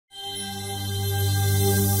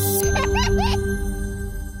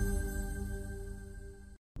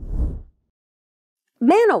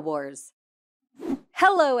Man-O-Wars.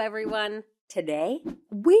 Hello, everyone. Today,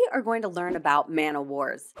 we are going to learn about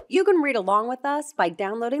Man-O-Wars. You can read along with us by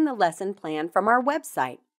downloading the lesson plan from our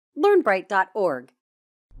website, learnbright.org.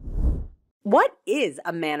 What is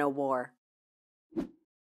a Man-O-War?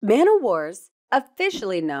 Man-O-Wars,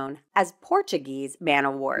 officially known as Portuguese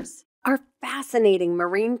Man-O-Wars, are fascinating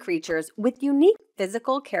marine creatures with unique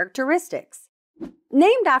physical characteristics.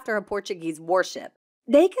 Named after a Portuguese warship,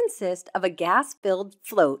 they consist of a gas-filled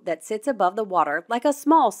float that sits above the water like a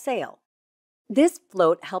small sail. This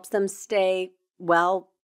float helps them stay,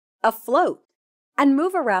 afloat and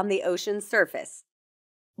move around the ocean's surface.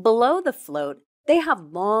 Below the float, they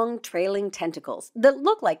have long, trailing tentacles that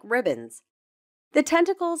look like ribbons. The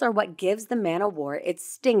tentacles are what gives the Man-O-War its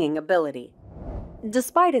stinging ability.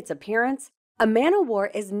 Despite its appearance, a Man-O-War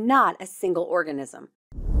is not a single organism.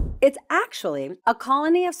 It's actually a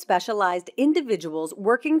colony of specialized individuals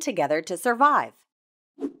working together to survive.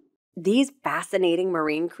 These fascinating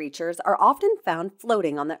marine creatures are often found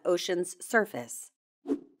floating on the ocean's surface.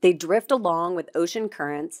 They drift along with ocean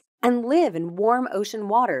currents and live in warm ocean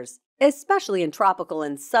waters, especially in tropical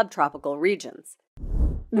and subtropical regions.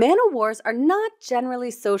 Man-O-Wars are not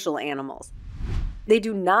generally social animals. They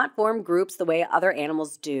do not form groups the way other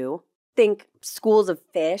animals do. Think schools of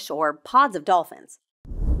fish or pods of dolphins.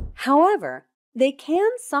 However, they can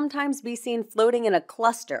sometimes be seen floating in a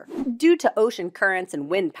cluster due to ocean currents and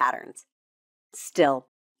wind patterns. Still,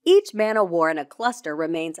 each Man-O-War in a cluster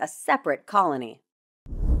remains a separate colony.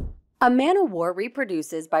 A Man-O-War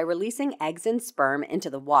reproduces by releasing eggs and sperm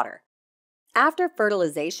into the water. After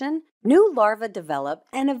fertilization, new larvae develop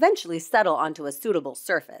and eventually settle onto a suitable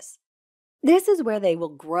surface. This is where they will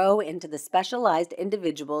grow into the specialized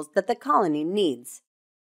individuals that the colony needs.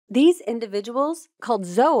 These individuals, called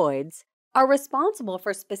zooids, are responsible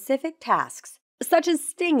for specific tasks, such as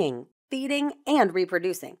stinging, feeding, and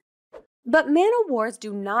reproducing. But Man-O-Wars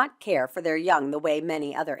do not care for their young the way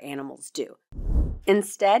many other animals do.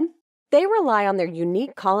 Instead, they rely on their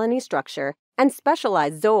unique colony structure and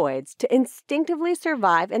specialized zooids to instinctively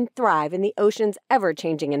survive and thrive in the ocean's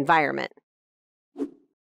ever-changing environment.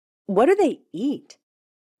 What do they eat?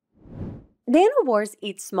 Man-O-Wars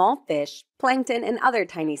eat small fish, plankton, and other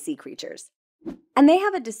tiny sea creatures. And they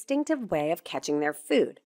have a distinctive way of catching their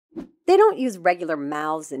food. They don't use regular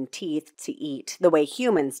mouths and teeth to eat the way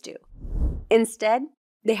humans do. Instead,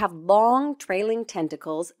 they have long, trailing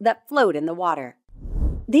tentacles that float in the water.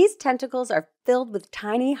 These tentacles are filled with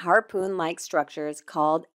tiny harpoon-like structures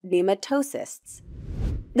called nematocysts.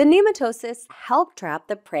 The nematocysts help trap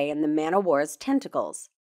the prey in the Man-O-War's tentacles.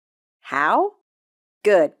 How?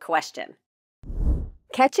 Good question.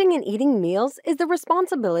 Catching and eating meals is the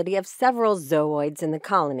responsibility of several zooids in the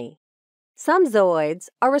colony. Some zooids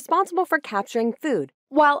are responsible for capturing food,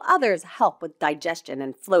 while others help with digestion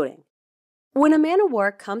and floating. When a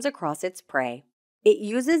Man-O-War comes across its prey, it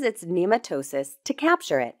uses its nematocyst to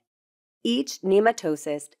capture it. Each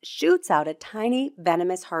nematocyst shoots out a tiny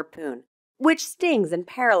venomous harpoon, which stings and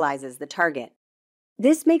paralyzes the target.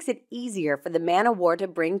 This makes it easier for the Man-O-War to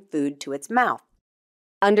bring food to its mouth.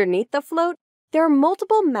 Underneath the float, there are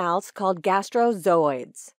multiple mouths called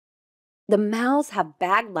gastrozooids. The mouths have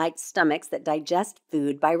bag-like stomachs that digest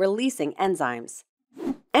food by releasing enzymes.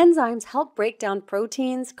 Enzymes help break down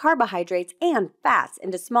proteins, carbohydrates, and fats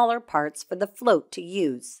into smaller parts for the float to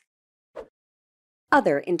use.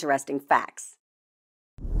 Other interesting facts.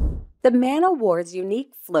 The Man-O-War's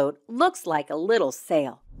unique float looks like a little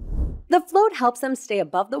sail. The float helps them stay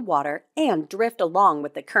above the water and drift along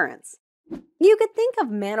with the currents. You could think of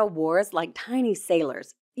Man-O-Wars like tiny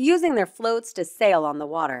sailors, using their floats to sail on the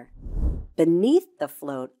water. Beneath the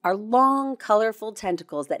float are long, colorful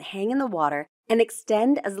tentacles that hang in the water and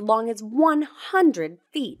extend as long as 100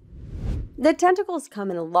 feet. The tentacles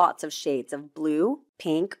come in lots of shades of blue,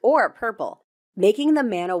 pink, or purple, making the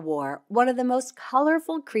Man-O-War one of the most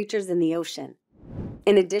colorful creatures in the ocean.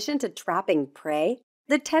 In addition to trapping prey,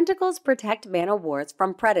 the tentacles protect Man-O-Wars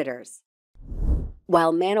from predators.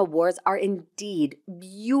 While Man-O-Wars are indeed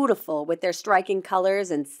beautiful with their striking colors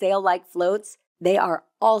and sail-like floats, they are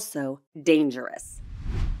also dangerous.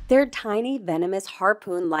 Their tiny venomous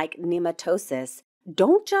harpoon-like nematocysts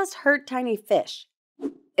don't just hurt tiny fish.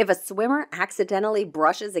 If a swimmer accidentally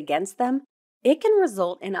brushes against them, it can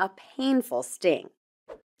result in a painful sting.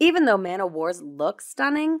 Even though Man-O-Wars look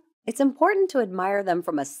stunning, it's important to admire them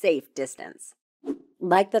from a safe distance.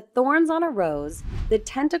 Like the thorns on a rose, the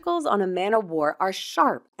tentacles on a Man-O-War are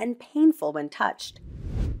sharp and painful when touched.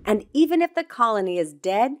 And even if the colony is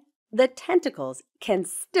dead, the tentacles can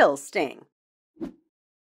still sting.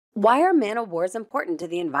 Why are Man-O-Wars important to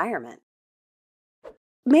the environment?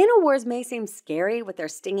 Man-o-wars may seem scary with their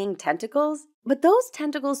stinging tentacles, but those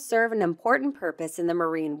tentacles serve an important purpose in the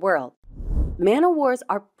marine world. Man-o-wars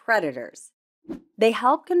are predators. They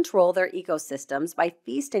help control their ecosystems by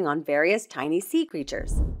feasting on various tiny sea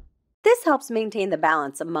creatures. This helps maintain the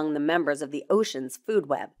balance among the members of the ocean's food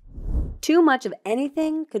web. Too much of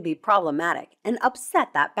anything could be problematic and upset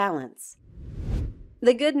that balance.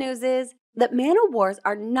 The good news is that man-o-wars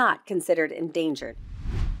are not considered endangered.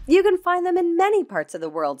 You can find them in many parts of the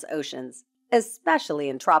world's oceans, especially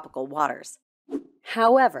in tropical waters.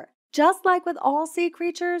 However, just like with all sea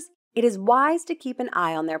creatures, it is wise to keep an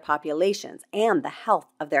eye on their populations and the health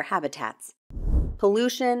of their habitats.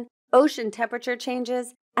 Pollution, ocean temperature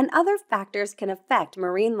changes, and other factors can affect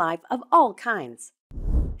marine life of all kinds.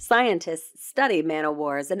 Scientists study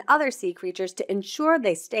man-o-wars and other sea creatures to ensure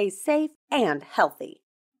they stay safe and healthy.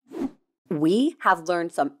 We have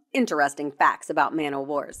learned some interesting facts about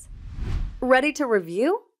man-o-wars. Ready to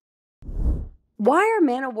review? Why are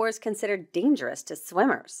man-o-wars considered dangerous to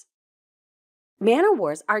swimmers?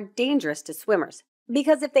 Man-o-wars are dangerous to swimmers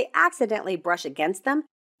because if they accidentally brush against them,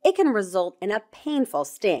 it can result in a painful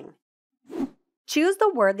sting. Choose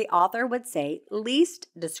the word the author would say least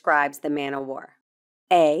describes the man-o-war.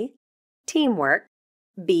 A. Teamwork.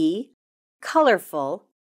 B. Colorful.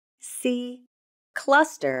 C.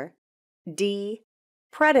 Cluster. D.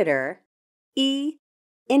 Predator. E.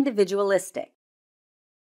 Individualistic.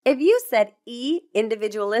 If you said E.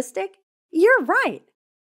 Individualistic, you're right.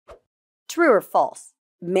 True or false?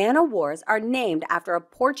 Man-o-wars are named after a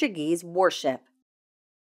Portuguese warship.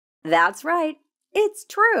 That's right, it's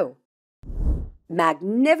true.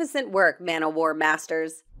 Magnificent work, man-o-war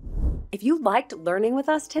masters. If you liked learning with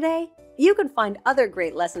us today, you can find other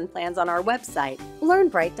great lesson plans on our website,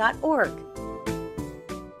 learnbright.org.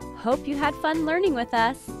 Hope you had fun learning with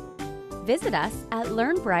us. Visit us at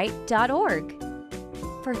learnbright.org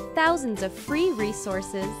for thousands of free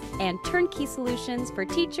resources and turnkey solutions for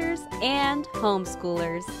teachers and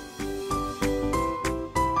homeschoolers.